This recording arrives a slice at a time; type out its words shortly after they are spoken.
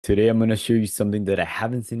Today, I'm going to show you something that I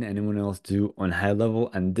haven't seen anyone else do on HighLevel,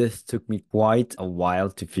 and this took me quite a while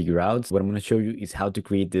to figure out. What I'm going to show you is how to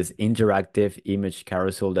create this interactive image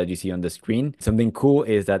carousel that you see on the screen. Something cool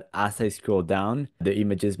is that as I scroll down, the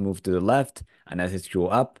images move to the left, and as I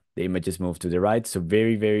scroll up, the images move to the right. So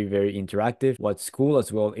very, very, very interactive. What's cool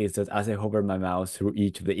as well is that as I hover my mouse through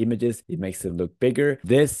each of the images, it makes it look bigger.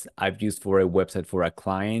 This I've used for a website for a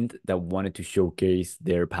client that wanted to showcase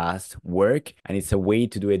their past work. And it's a way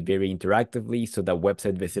to do it very interactively so that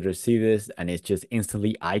website visitors see this and it's just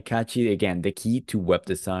instantly eye-catchy. Again, the key to web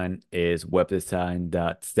design is web design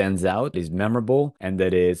that stands out, is memorable, and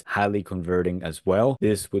that is highly converting as well.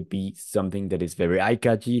 This would be something that is very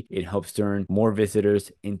eye-catchy. It helps turn more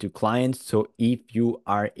visitors into clients. So if you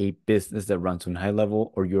are a business that runs on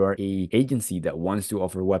HighLevel, or you are a agency that wants to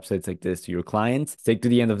offer websites like this to your clients, stick to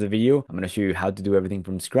the end of the video. I'm going to show you how to do everything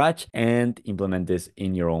from scratch and implement this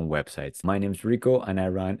in your own websites. My name is Rico and I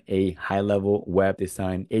run a HighLevel web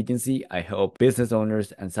design agency. I help business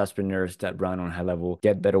owners and SaaSpreneurs that run on HighLevel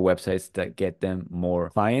get better websites that get them more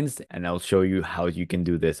clients, and I'll show you how you can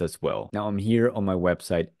do this as well. Now I'm here on my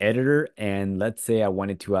website editor, and let's say I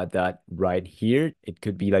wanted to add that right here. It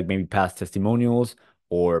could be like maybe past testimonials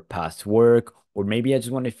or past work, or maybe I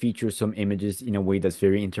just want to feature some images in a way that's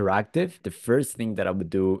very interactive. The first thing that I would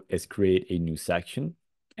do is create a new section,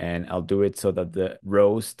 and I'll do it so that the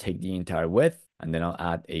rows take the entire width, and then I'll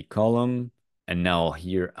add a column. And now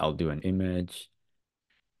here I'll do an image.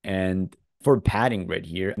 And for padding right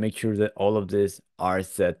here, make sure that all of this are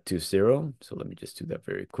set to 0. So let me just do that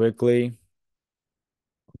very quickly.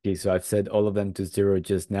 Okay, so I've set all of them to 0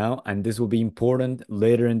 just now, and this will be important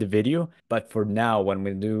later in the video. But for now, what I'm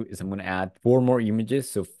going to do is I'm going to add 4 more images,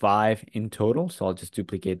 so 5 in total. So I'll just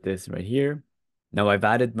duplicate this right here. Now I've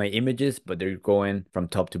added my images, but they're going from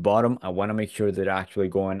top to bottom. I want to make sure they're actually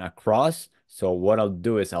going across. So what I'll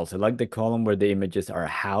do is I'll select the column where the images are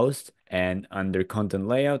housed, and under content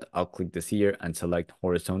layout, I'll click this here and select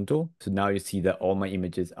horizontal. So now you see that all my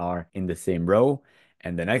images are in the same row.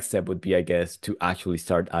 And the next step would be, I guess, to actually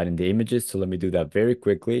start adding the images. So let me do that very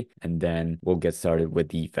quickly, and then we'll get started with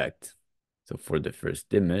the effect. So for the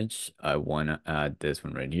first image, I want to add this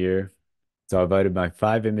one right here. So I've added my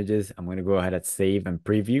 5 images. I'm going to go ahead and save and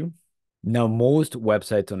preview. Now, most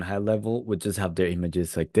websites on HighLevel would just have their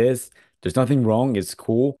images like this. There's nothing wrong, it's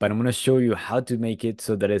cool, but I'm going to show you how to make it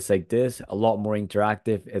so that it's like this, a lot more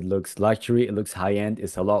interactive. It looks luxury, it looks high-end,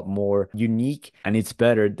 it's a lot more unique, and it's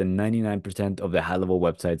better than 99% of the HighLevel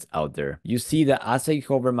websites out there. You see that as I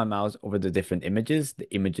hover my mouse over the different images, the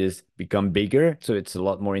images become bigger, so it's a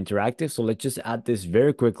lot more interactive. So let's just add this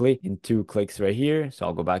very quickly in 2 clicks right here. So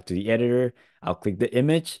I'll go back to the editor, I'll click the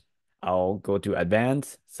image, I'll go to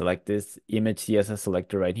advanced, select this image CSS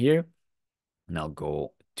selector right here, and I'll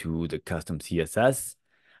go to the custom CSS,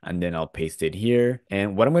 and then I'll paste it here.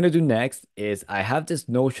 And what I'm going to do next is I have this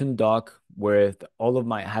Notion doc with all of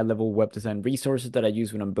my HighLevel web design resources that I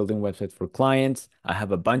use when I'm building websites for clients. I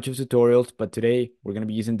have a bunch of tutorials, but today we're going to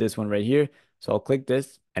be using this one right here. So I'll click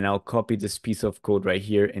this and I'll copy this piece of code right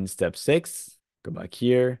here in step 6. Go back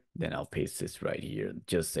here, then I'll paste this right here,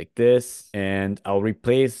 just like this. And I'll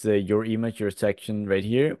replace your image, your section right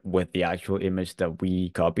here with the actual image that we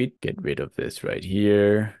copied. Get rid of this right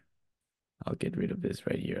here. I'll get rid of this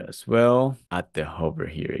right here as well. Add the hover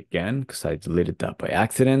here again because I deleted that by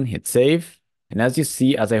accident. Hit save. And as you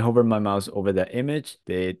see, as I hover my mouse over the image,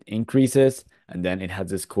 it increases and then it has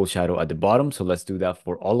this cool shadow at the bottom. So let's do that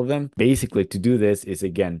for all of them. Basically, to do this is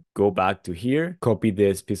again, go back to here, copy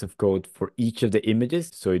this piece of code for each of the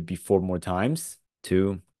images. So it'd be 4 more times,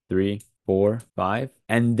 2, 3, 4, 5,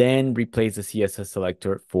 and then replace the CSS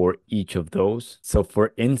selector for each of those. So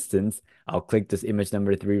for instance, I'll click this image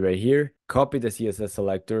number 3 right here, copy the CSS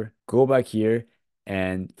selector, go back here,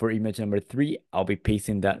 and for image number 3, I'll be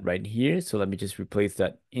pasting that right here. So let me just replace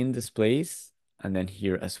that in this place and then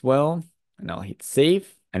here as well. And I'll hit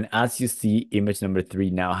save. And as you see, image number 3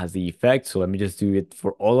 now has the effect. So let me just do it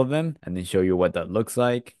for all of them and then show you what that looks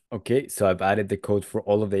like. Okay, so I've added the code for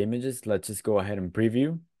all of the images. Let's just go ahead and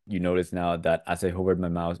preview. You notice now that as I hovered my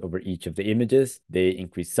mouse over each of the images, they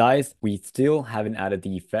increase size. We still haven't added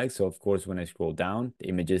the effect. So of course, when I scroll down, the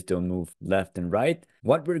images don't move left and right.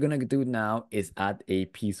 What we're going to do now is add a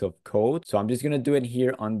piece of code. So I'm just going to do it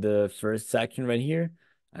here on the first section right here.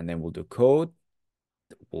 And then we'll do code.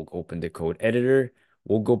 We'll open the code editor.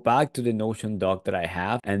 We'll go back to the Notion doc that I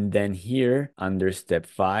have. And then here under step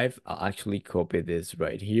 5, I'll actually copy this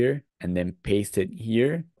right here and then paste it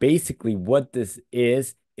here. Basically, what this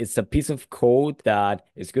is It's a piece of code that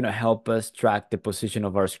is going to help us track the position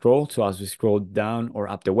of our scroll. So as we scroll down or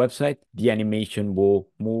up the website, the animation will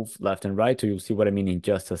move left and right. So you'll see what I mean in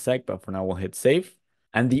just a sec, but for now we'll hit save.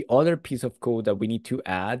 And the other piece of code that we need to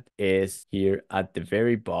add is here at the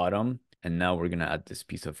very bottom. And now we're going to add this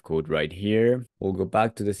piece of code right here. We'll go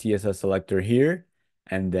back to the CSS selector here.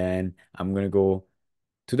 And then I'm going to go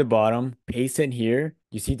to the bottom, paste it here.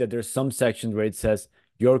 You see that there's some sections where it says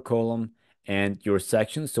your column and your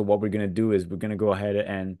section. So what we're going to do is we're going to go ahead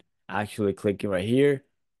and actually click right here,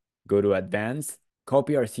 go to advanced,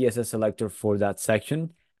 copy our CSS selector for that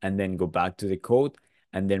section, and then go back to the code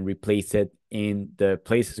and then replace it in the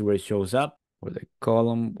places where it shows up. For the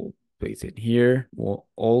column, we'll place it here. We'll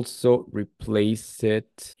also replace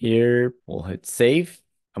it here. We'll hit save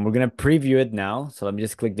and we're going to preview it now. So let me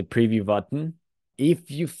just click the preview button. If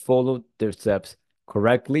you followed the steps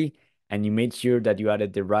correctly and you made sure that you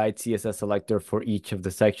added the right CSS selector for each of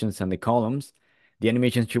the sections and the columns, the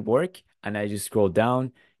animation should work. And as you scroll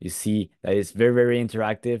down, you see that it's very, very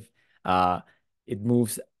interactive. It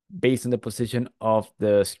moves based on the position of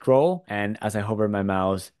the scroll. And as I hover my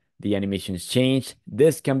mouse, the animations change.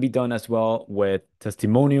 This can be done as well with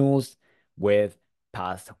testimonials, with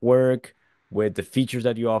past work, with the features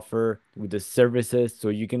that you offer, with the services. So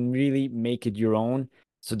you can really make it your own.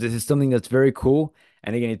 So this is something that's very cool.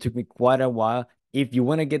 And again, it took me quite a while. If you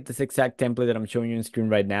want to get this exact template that I'm showing you on screen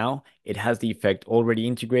right now, it has the effect already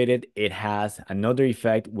integrated. It has another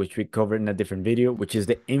effect, which we covered in a different video, which is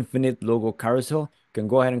the infinite logo carousel. You can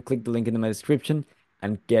go ahead and click the link in my description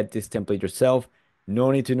and get this template yourself.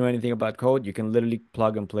 No need to know anything about code. You can literally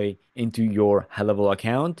plug and play into your HighLevel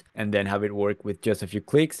account and then have it work with just a few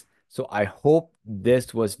clicks. So I hope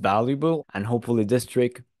this was valuable and hopefully this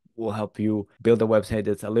trick will help you build a website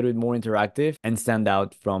that's a little bit more interactive and stand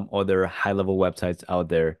out from other high-level websites out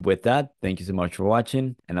there. With that, thank you so much for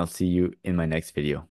watching and I'll see you in my next video.